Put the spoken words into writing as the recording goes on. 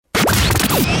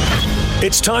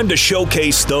It's time to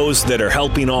showcase those that are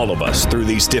helping all of us through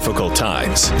these difficult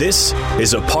times. This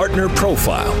is a Partner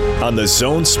Profile on the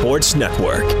Zone Sports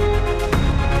Network.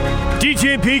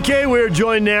 DJ and PK, we're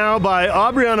joined now by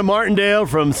Aubriana Martindale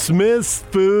from Smith's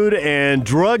Food and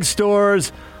Drug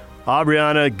Stores.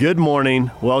 Aubriana, good morning.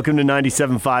 Welcome to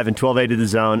 97.5 and 1280 The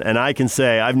Zone. And I can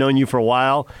say I've known you for a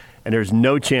while, and there's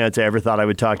no chance I ever thought I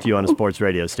would talk to you on a sports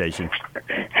radio station.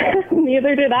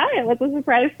 Neither did I. It was a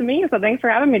surprise to me. So thanks for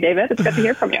having me, David. It's good to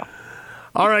hear from you.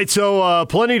 All right, so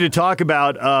plenty to talk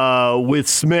about with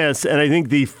Smith's. And I think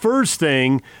the first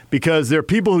thing, because there are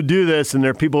people who do this and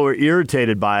there are people who are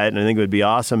irritated by it, and I think it would be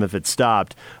awesome if it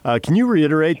stopped. Can you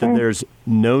reiterate that there's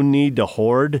no need to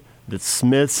hoard, that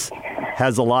Smith's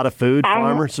has a lot of food,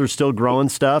 farmers are still growing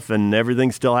stuff, and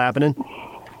everything's still happening?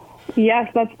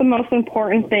 Yes, that's the most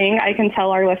important thing I can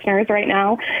tell our listeners right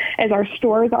now is our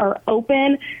stores are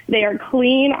open, they are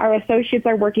clean, our associates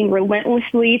are working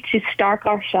relentlessly to stock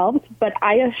our shelves, but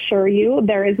I assure you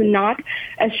there is not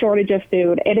a shortage of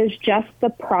food. It is just the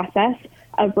process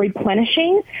of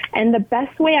replenishing, and the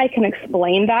best way I can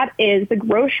explain that is the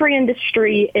grocery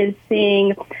industry is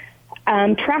seeing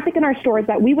traffic in our stores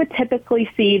that we would typically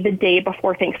see the day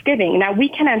before Thanksgiving. Now, we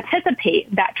can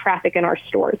anticipate that traffic in our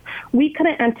stores. We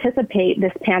couldn't anticipate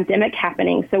this pandemic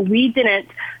happening, so we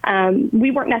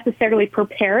weren't necessarily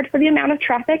prepared for the amount of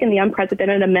traffic and the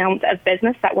unprecedented amount of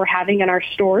business that we're having in our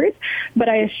stores. But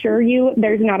I assure you,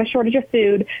 there's not a shortage of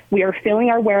food. We are filling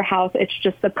our warehouse. It's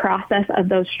just the process of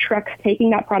those trucks taking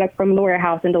that product from the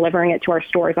warehouse and delivering it to our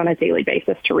stores on a daily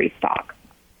basis to restock.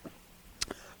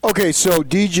 Okay, so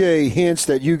DJ hints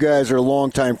that you guys are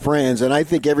longtime friends, and I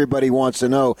think everybody wants to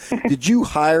know, did you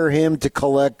hire him to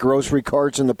collect grocery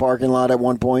carts in the parking lot at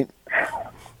one point?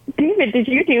 David, did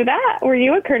you do that? Were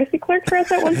you a courtesy clerk for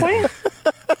us at one point?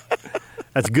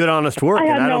 That's good, honest work.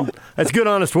 That's good,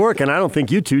 honest work, and I don't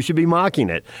think you two should be mocking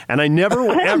it. And I never,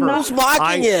 ever. Who's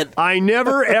mocking it? I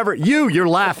never, ever. You're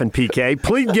laughing, PK.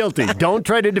 Plead guilty. Don't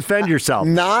try to defend yourself.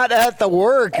 Not at the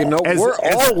work. No,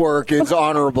 all work is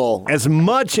honorable. As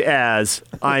much as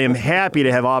I am happy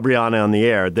to have Aubriana on the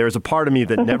air, there's a part of me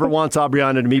that never wants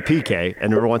Aubriana to meet PK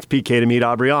and never wants PK to meet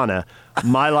Aubriana.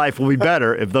 My life will be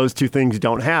better if those two things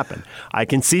don't happen. I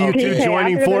can see you two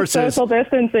joining forces. Social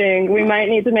distancing, we might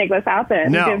need to make this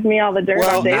happen. No. Give me all the dirt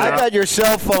on David. I got your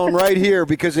cell phone right here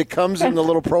because it comes in the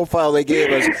little profile they gave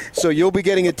us. So you'll be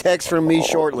getting a text from me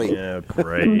shortly. Yeah,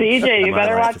 great. DJ, you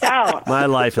better watch out. My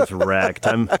life is wrecked.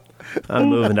 I'm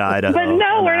moving to Idaho. But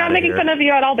no, we're not making fun of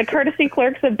you at all. The courtesy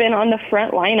clerks have been on the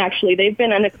front line, actually. They've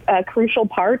been a crucial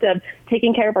part of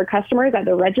taking care of our customers at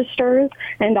the registers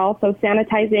and also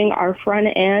sanitizing our front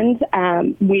end.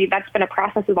 That's been a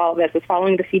process of all of this, is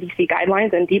following the CDC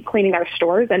guidelines and deep cleaning our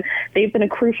stores, and they've been a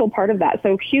crucial part of that.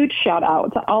 So huge shout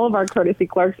out to all of our courtesy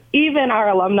clerks, even our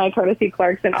alumni courtesy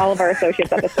clerks and all of our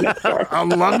associates at the Smith store.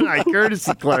 Alumni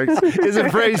courtesy clerks is a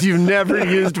phrase you've never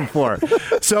used before.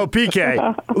 So,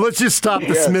 PK, let's just stop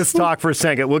the Smiths talk for a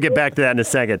second. We'll get back to that in a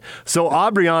second. So,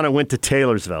 Aubriana went to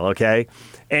Taylorsville, okay?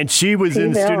 And she was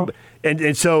in the student...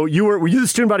 And so were you the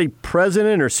student body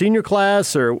president or senior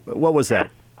class, or what was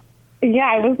that?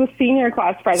 Yeah, I was the senior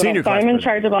class president, I'm in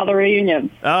charge of all the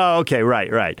reunions. Oh, okay,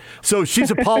 right. So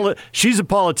she's a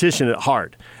politician at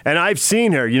heart, and I've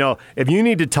seen her. You know, if you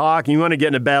need to talk and you want to get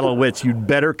in a battle of wits, you'd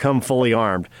better come fully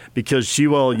armed, because she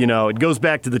will. You know, it goes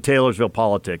back to the Taylorsville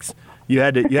politics. You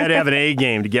had to have an A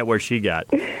game to get where she got.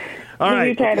 All right.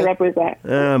 You try to represent.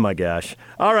 Oh, my gosh.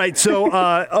 All right. So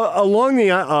along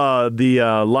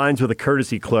the lines with a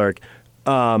courtesy clerk,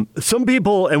 some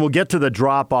people, and we'll get to the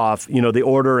drop-off, you know, the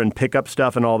order and pickup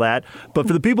stuff and all that, but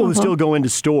for the people who still go into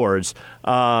stores,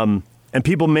 and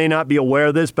people may not be aware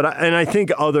of this, but I think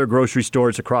other grocery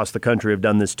stores across the country have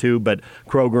done this too, but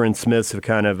Kroger and Smith's have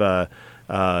kind of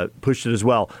pushed it as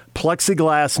well.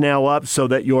 Plexiglass now up so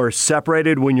that you're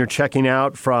separated when you're checking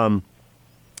out from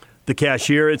the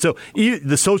cashier. And so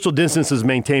the social distance is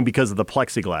maintained because of the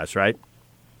plexiglass, right?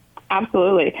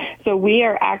 Absolutely. So we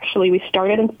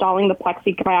started installing the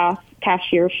plexiglass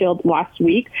cashier shield last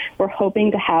week. We're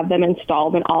hoping to have them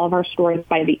installed in all of our stores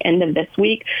by the end of this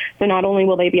week. So not only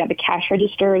will they be at the cash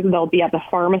registers, they'll be at the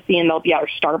pharmacy, and they'll be at our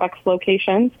Starbucks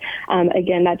locations.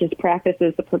 Again, that just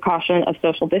practices the precaution of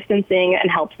social distancing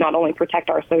and helps not only protect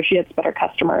our associates, but our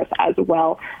customers as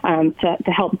well, to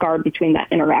help guard between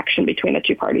that interaction between the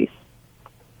two parties.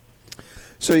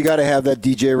 So you got to have that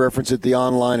DJ reference at the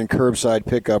online and curbside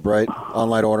pickup, right?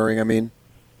 Online ordering, I mean.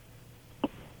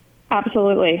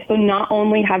 Absolutely. So not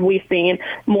only have we seen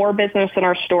more business in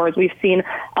our stores, we've seen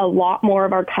a lot more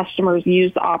of our customers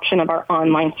use the option of our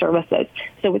online services.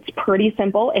 So it's pretty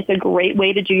simple. It's a great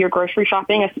way to do your grocery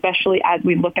shopping, especially as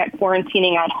we look at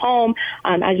quarantining at home.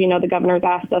 As you know, the governor's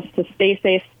asked us to stay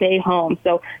safe, stay home.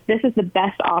 So this is the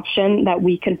best option that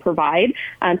we can provide.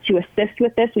 To assist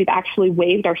with this, we've actually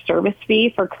waived our service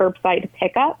fee for curbside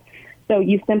pickup. So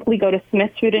you simply go to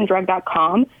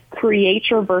smithsfoodanddrug.com, create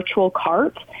your virtual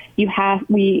cart. You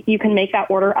can make that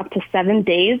order up to 7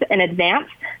 days in advance.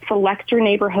 Select your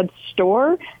neighborhood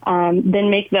store, then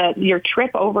make your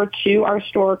trip over to our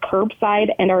store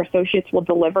curbside, and our associates will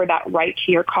deliver that right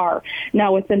to your car.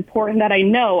 Now, it's important that I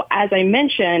know, as I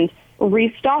mentioned,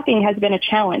 restocking has been a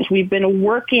challenge. We've been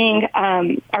working,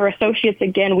 our associates,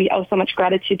 again, we owe so much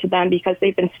gratitude to them because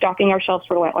they've been stocking our shelves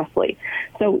relentlessly.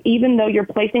 So even though you're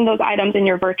placing those items in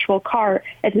your virtual cart,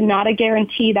 it's not a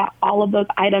guarantee that all of those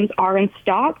items are in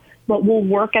stock, but we'll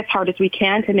work as hard as we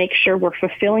can to make sure we're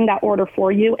fulfilling that order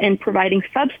for you and providing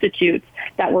substitutes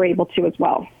that we're able to as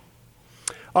well.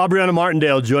 Aubriana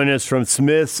Martindale joining us from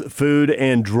Smith's Food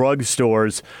and Drug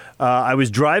Stores. I was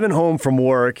driving home from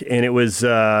work, and it was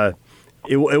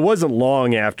it wasn't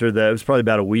long after that. It was probably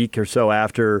about a week or so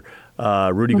after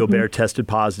Rudy Gobert tested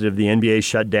positive. The NBA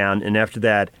shut down, and after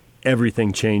that,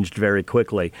 everything changed very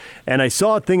quickly. And I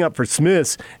saw a thing up for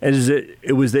Smith's, and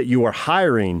it was that you were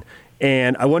hiring.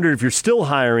 And I wondered if you're still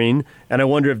hiring, and I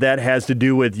wonder if that has to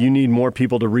do with you need more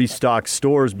people to restock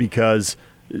stores because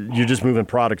you're just moving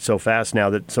product so fast now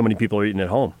that so many people are eating at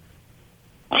home.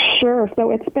 Sure.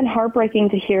 So it's been heartbreaking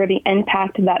to hear the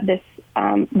impact that this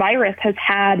virus has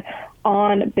had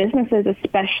on businesses,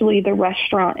 especially the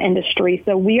restaurant industry.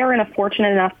 So we are in a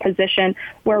fortunate enough position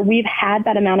where we've had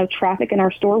that amount of traffic in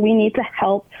our store. We need to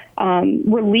help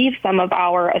relieve some of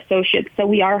our associates. So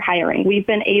we are hiring. We've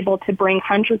been able to bring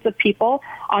hundreds of people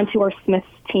onto our Smith's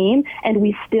team, and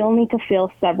we still need to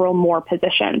fill several more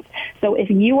positions. So if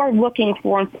you are looking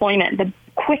for employment, the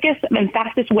quickest and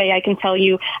fastest way I can tell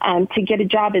you to get a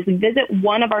job is visit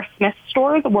one of our Smith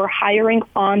stores. We're hiring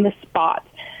on the spot.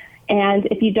 And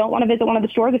if you don't want to visit one of the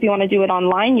stores, if you want to do it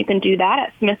online, you can do that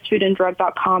at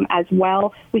smithsfoodanddrug.com as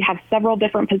well. We have several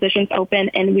different positions open,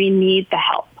 and we need the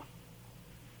help.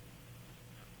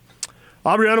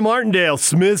 Aubriana Martindale,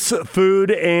 Smith's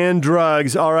Food and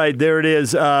Drugs. All right, there it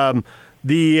is.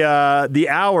 The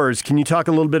hours, can you talk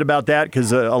a little bit about that?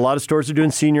 Because a lot of stores are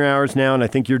doing senior hours now, and I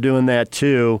think you're doing that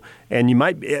too. And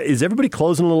is everybody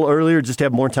closing a little earlier just to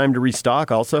have more time to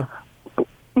restock also?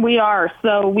 We are.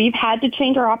 So we've had to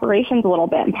change our operations a little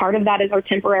bit. And part of that is our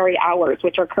temporary hours,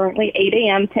 which are currently 8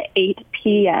 a.m. to 8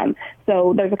 p.m.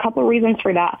 So there's a couple of reasons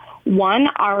for that. One,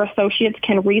 our associates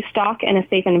can restock in a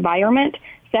safe environment.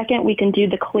 Second, we can do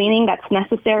the cleaning that's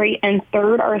necessary. And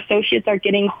third, our associates are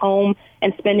getting home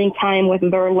and spending time with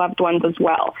their loved ones as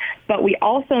well. But we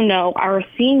also know our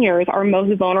seniors are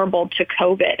most vulnerable to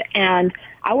COVID. And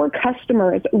our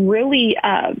customers really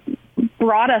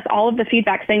brought us all of the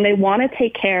feedback saying they want to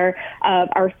take care of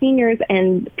our seniors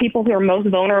and people who are most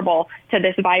vulnerable to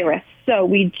this virus. So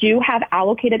we do have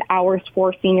allocated hours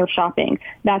for senior shopping.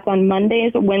 That's on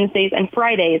Mondays, Wednesdays, and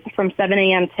Fridays from 7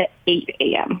 a.m. to 8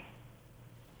 a.m.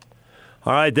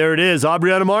 All right, there it is.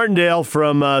 Aubriana Martindale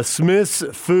from Smith's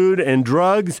Food and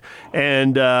Drugs.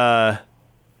 And now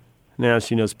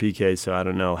she knows PK, so I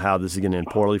don't know how this is going to end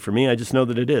poorly for me. I just know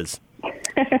that it is.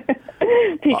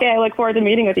 PK, I look forward to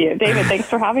meeting with you. David, thanks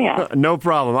for having us. No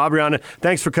problem. Aubriana,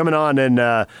 thanks for coming on and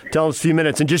telling us a few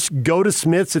minutes. And just go to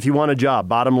Smith's if you want a job.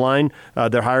 Bottom line,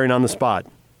 they're hiring on the spot.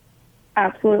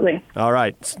 Absolutely. All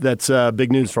right. That's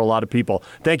big news for a lot of people.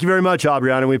 Thank you very much,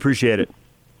 Aubriana. We appreciate it.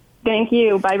 Thank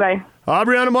you. Bye-bye.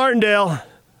 Aubriana Martindale,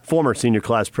 former senior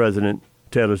class president,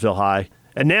 Taylorsville High.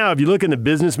 And now, if you look in the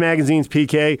business magazines,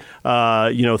 PK,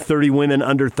 30 women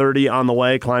under 30 on the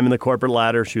way, climbing the corporate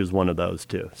ladder. She was one of those,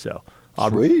 too. So,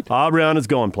 Sweet. Aubriana's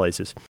going places.